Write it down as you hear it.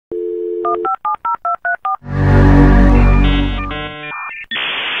O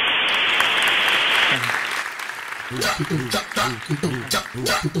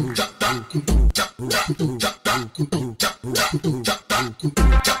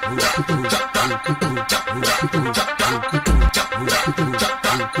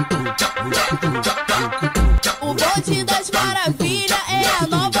bonde das maravilhas é a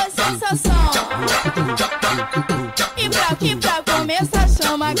nova sensação. E pra começar,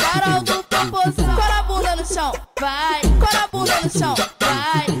 chama a Carol do Popozão. Cora a bunda no chão, vai. Cora a bunda no chão,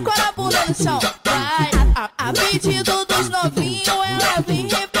 vai. Cora a bunda no chão, vai. A pedido dos novinhos, ela vem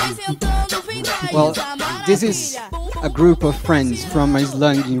representando, vem daí. Well, this is a group of friends from my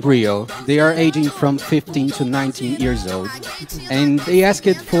slum in Rio. They are aging from 15 to 19 years old. And they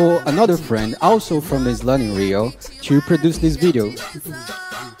asked for another friend, also from the slum in Rio, to produce this video.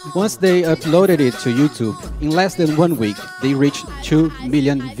 Once they uploaded it to YouTube, in less than 1 week, they reached 2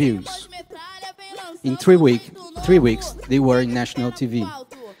 million views. In 3 weeks, they were in national TV.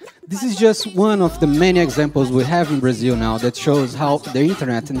 This is just one of the many examples we have in Brazil now that shows how the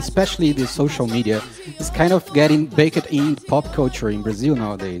internet, and especially the social media, is kind of getting baked in pop culture in Brazil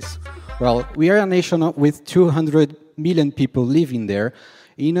nowadays. Well, we are a nation with 200 million people living there,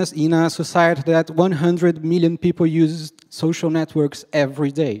 in a society that 100 million people use social networks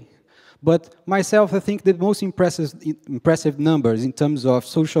every day. But myself, I think the most impressive numbers in terms of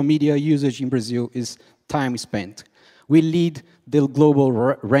social media usage in Brazil is time spent. We lead the global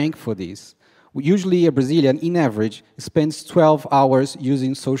rank for this. Usually a Brazilian, in average, spends 12 hours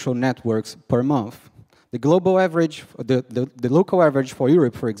using social networks per month. The global average, the local average for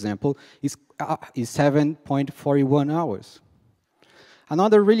Europe, for example, is 7.41 hours.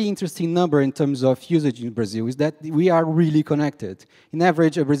 Another really interesting number in terms of usage in Brazil is that we are really connected. In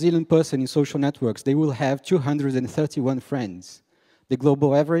average, a Brazilian person in social networks, they will have 231 friends. The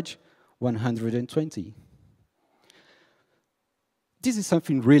global average, 120. This is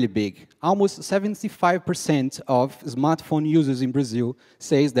something really big. Almost 75% of smartphone users in Brazil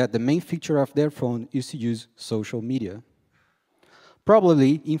says that the main feature of their phone is to use social media.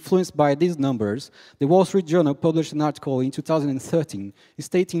 Probably influenced by these numbers, the Wall Street Journal published an article in 2013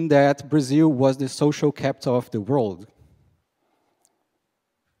 stating that Brazil was the social capital of the world.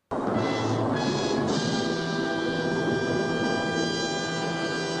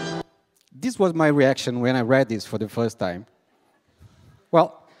 This was my reaction when I read this for the first time.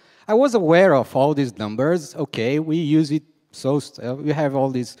 Well, I was aware of all these numbers. Okay, we use it, so we have all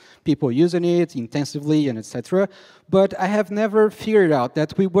these people using it intensively and etc. But I have never figured out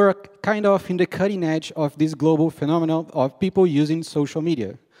that we were kind of in the cutting edge of this global phenomenon of people using social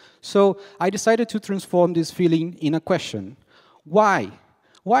media. So I decided to transform this feeling in a question. Why?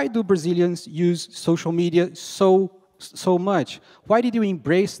 Why do Brazilians use social media so much? Why did you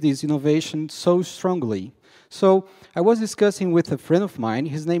embrace this innovation so strongly? So I was discussing with a friend of mine.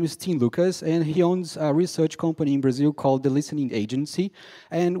 His name is Tim Lucas, and he owns a research company in Brazil called the Listening Agency.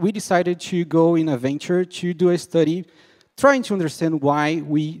 And we decided to go in a venture to do a study trying to understand why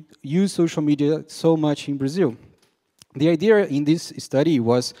we use social media so much in Brazil. The idea in this study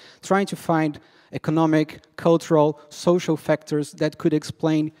was trying to find economic, cultural, social factors that could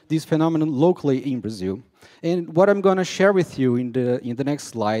explain this phenomenon locally in Brazil. And what I'm going to share with you in the next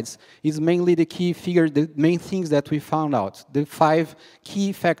slides is mainly the main things that we found out, the 5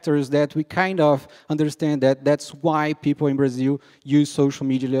 key factors that we kind of understand that's why people in Brazil use social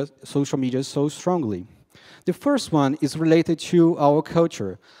media so strongly. The first one is related to our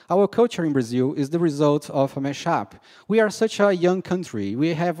culture. Our culture in Brazil is the result of a mashup. We are such a young country.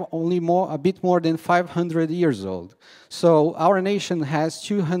 We have only a bit more than 500 years old. So our nation has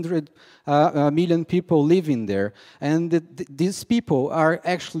 200 million people living there, and these people are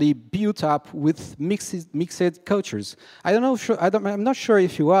actually built up with mixed cultures. I'm not sure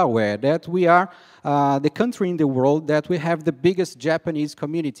if you are aware that we are the country in the world that we have the biggest Japanese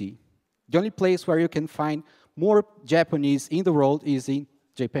community. The only place where you can find more Japanese in the world is in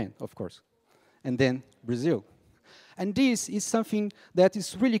Japan, of course, and then Brazil. And this is something that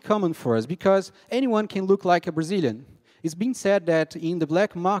is really common for us because anyone can look like a Brazilian. It's been said that in the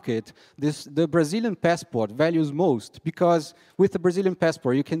black market, the Brazilian passport values most because with the Brazilian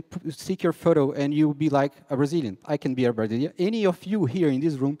passport, you can stick your photo and you'll be like a Brazilian. I can be a Brazilian. Any of you here in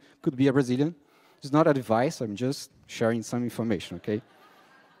this room could be a Brazilian. It's not advice. I'm just sharing some information, okay?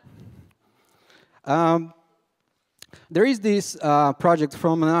 There is this project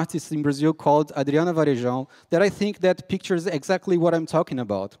from an artist in Brazil called Adriana Varejão that I think that pictures exactly what I'm talking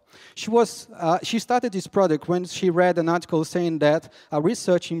about. She started this project when she read an article saying that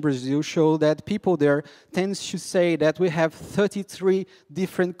research in Brazil showed that people there tends to say that we have 33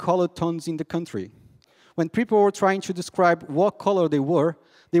 different color tones in the country. When people were trying to describe what color they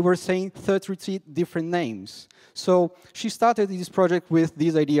were saying 33 different names. So she started this project with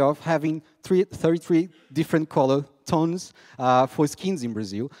this idea of having 33 different color tones for skins in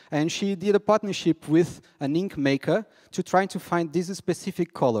Brazil. And she did a partnership with an ink maker to try to find these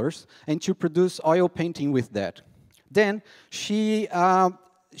specific colors and to produce oil painting with that. Then she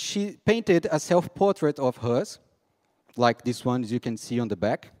painted a self-portrait of hers, like this one, as you can see on the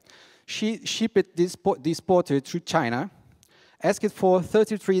back. She shipped this portrait to China, asked for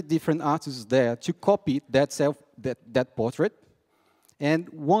 33 different artists there to copy that portrait. And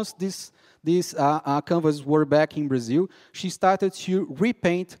once these canvas were back in Brazil, she started to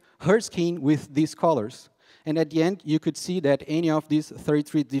repaint her skin with these colors. And at the end, you could see that any of these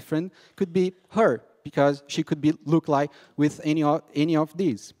 33 different could be her, because she could look like with any of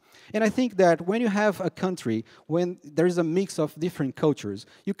these. And I think that when you have a country, when there's a mix of different cultures,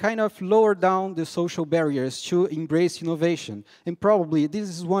 you kind of lower down the social barriers to embrace innovation. And probably this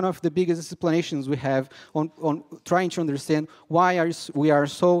is one of the biggest explanations we have on trying to understand why we are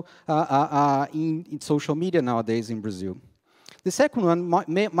so in social media nowadays in Brazil. The second one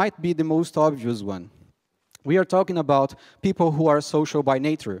might be the most obvious one. We are talking about people who are social by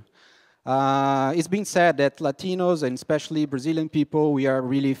nature. It's been said that Latinos, and especially Brazilian people, we are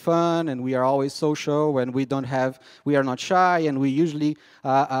really fun and we are always social, and we are not shy, and we usually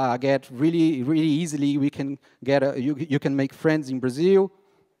get really easily. You can make friends in Brazil.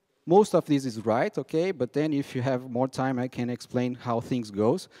 Most of this is right, okay? But then if you have more time, I can explain how things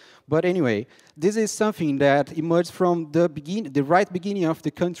goes. But anyway, this is something that emerged from the right beginning of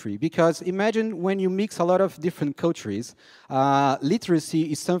the country. Because imagine when you mix a lot of different cultures,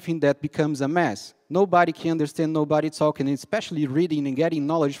 literacy is something that becomes a mess. Nobody can understand, nobody talking, especially reading and getting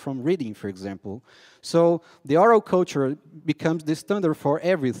knowledge from reading, for example. So the oral culture becomes the standard for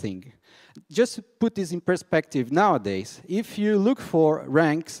everything. Just to put this in perspective nowadays, if you look for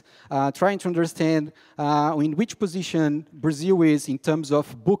ranks, trying to understand in which position Brazil is in terms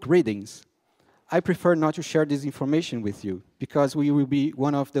of book readings, I prefer not to share this information with you, because we will be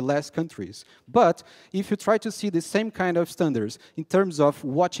one of the last countries. But if you try to see the same kind of standards in terms of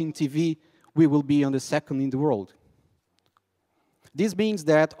watching TV, we will be on the second in the world. This means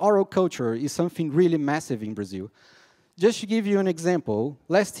that oral culture is something really massive in Brazil. Just to give you an example,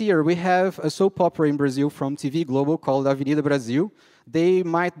 last year we have a soap opera in Brazil from TV Global called Avenida Brasil. They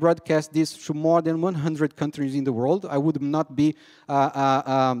might broadcast this to more than 100 countries in the world. I would not be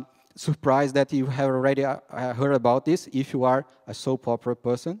surprised that you have already heard about this if you are a soap opera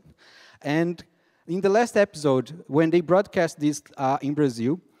person. And in the last episode, when they broadcast this in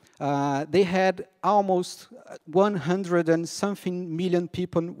Brazil, they had almost 100 and something million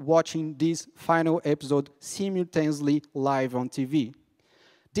people watching this final episode simultaneously live on TV.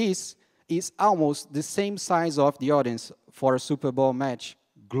 This is almost the same size of the audience for a Super Bowl match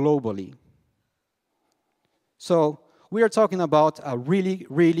globally. So we are talking about a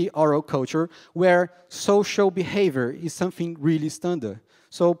really oral culture where social behavior is something really standard.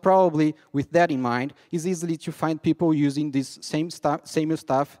 So probably with that in mind, it's easy to find people using this same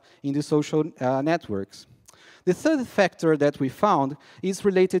stuff in the social networks. The third factor that we found is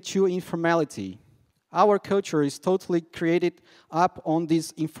related to informality. Our culture is totally created up on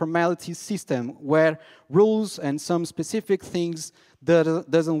this informality system where rules and some specific things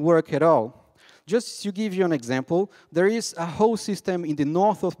doesn't work at all. Just to give you an example, there is a whole system in the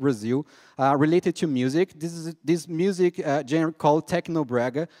north of Brazil related to music. This music genre called Techno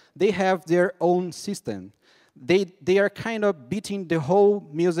Brega. They have their own system. They are kind of beating the whole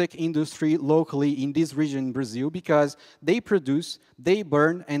music industry locally in this region in Brazil because they produce, they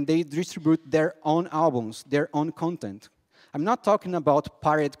burn, and they distribute their own albums, their own content. I'm not talking about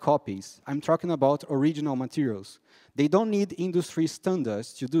pirate copies. I'm talking about original materials. They don't need industry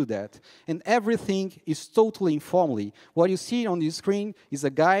standards to do that. And everything is totally informally. What you see on the screen is a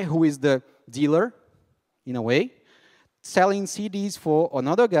guy who is the dealer, in a way, selling CDs for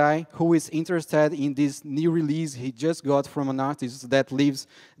another guy who is interested in this new release he just got from an artist that lives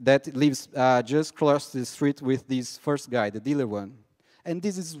just across the street with this first guy, the dealer one. And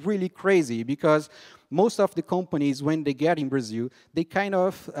this is really crazy because most of the companies, when they get in Brazil, they kind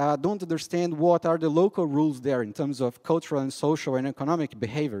of don't understand what are the local rules there in terms of cultural and social and economic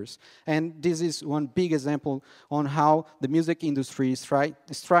behaviors. And this is one big example on how the music industry is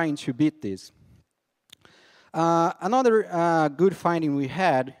trying to beat this. Another good finding we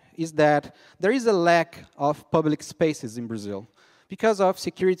had is that there is a lack of public spaces in Brazil. Because of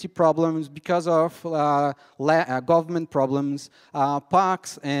security problems, because of government problems,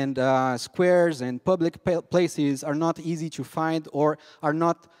 parks and squares and public places are not easy to find or are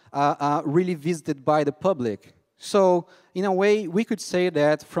not really visited by the public. So, in a way, we could say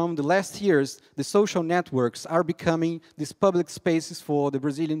that from the last years, the social networks are becoming these public spaces for the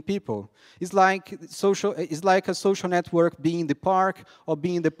Brazilian people. It's like a social network being the park or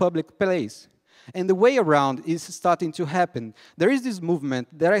being the public place. And the way around is starting to happen. There is this movement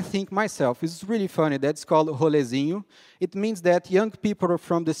that I think myself is really funny, that's called rolezinho. It means that young people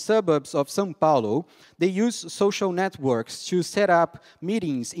from the suburbs of Sao Paulo, they use social networks to set up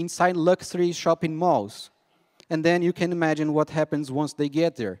meetings inside luxury shopping malls. And then you can imagine what happens once they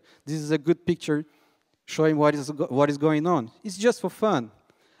get there. This is a good picture showing what is going on. It's just for fun.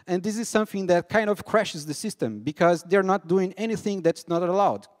 And this is something that kind of crashes the system because they're not doing anything that's not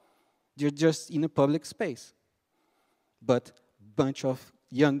allowed. They're just in a public space, but a bunch of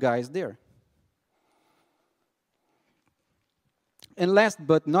young guys there. And last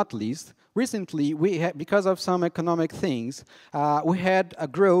but not least, recently, because of some economic things, we had a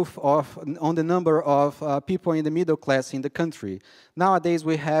growth on the number of people in the middle class in the country. Nowadays,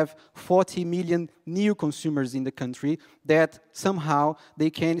 we have 40 million new consumers in the country that somehow they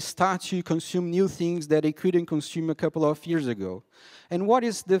can start to consume new things that they couldn't consume a couple of years ago. And what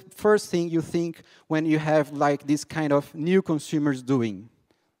is the first thing you think when you have like this kind of new consumers doing?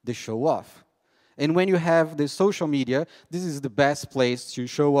 They show off. And when you have the social media, this is the best place to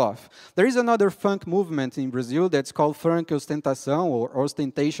show off. There is another funk movement in Brazil that's called funk ostentação or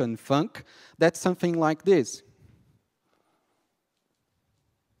ostentation funk. That's something like this.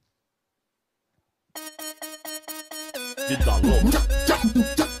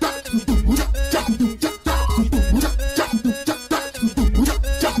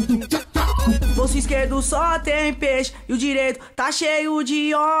 Bolso esquerdo só tem peixe e o direito tá cheio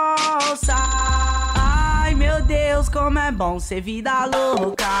de onça. Ai meu Deus, como é bom ser vida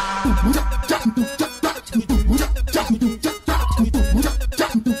louca.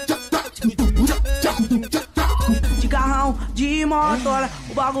 De carrão, de motora,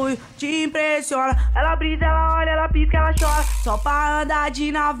 o bagulho te impressiona. Ela brisa, ela olha, ela pisca, ela chora. Só pra andar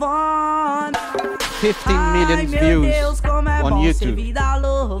de navona. 15 million views on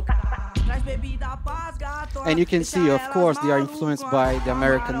YouTube. And you can see, of course, they are influenced by the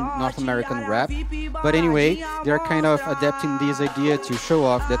North American rap. But anyway, they are kind of adapting this idea to show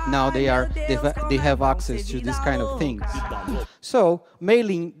off that now they have access to this kind of things. So,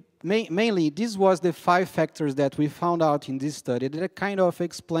 mainly, this was the 5 factors that we found out in this study that kind of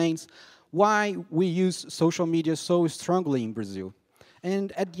explains why we use social media so strongly in Brazil.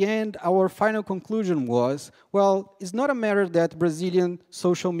 And at the end, our final conclusion was, well, it's not a matter that Brazilian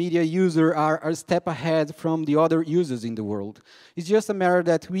social media users are a step ahead from the other users in the world. It's just a matter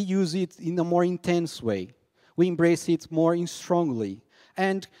that we use it in a more intense way. We embrace it more strongly.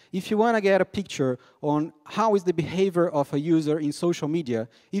 And if you want to get a picture on how is the behavior of a user in social media,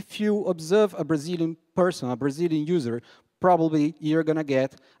 if you observe a Brazilian person, a Brazilian user, probably you're going to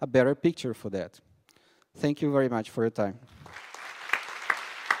get a better picture for that. Thank you very much for your time.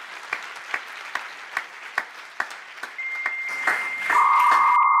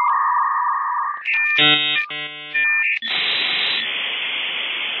 Thank you.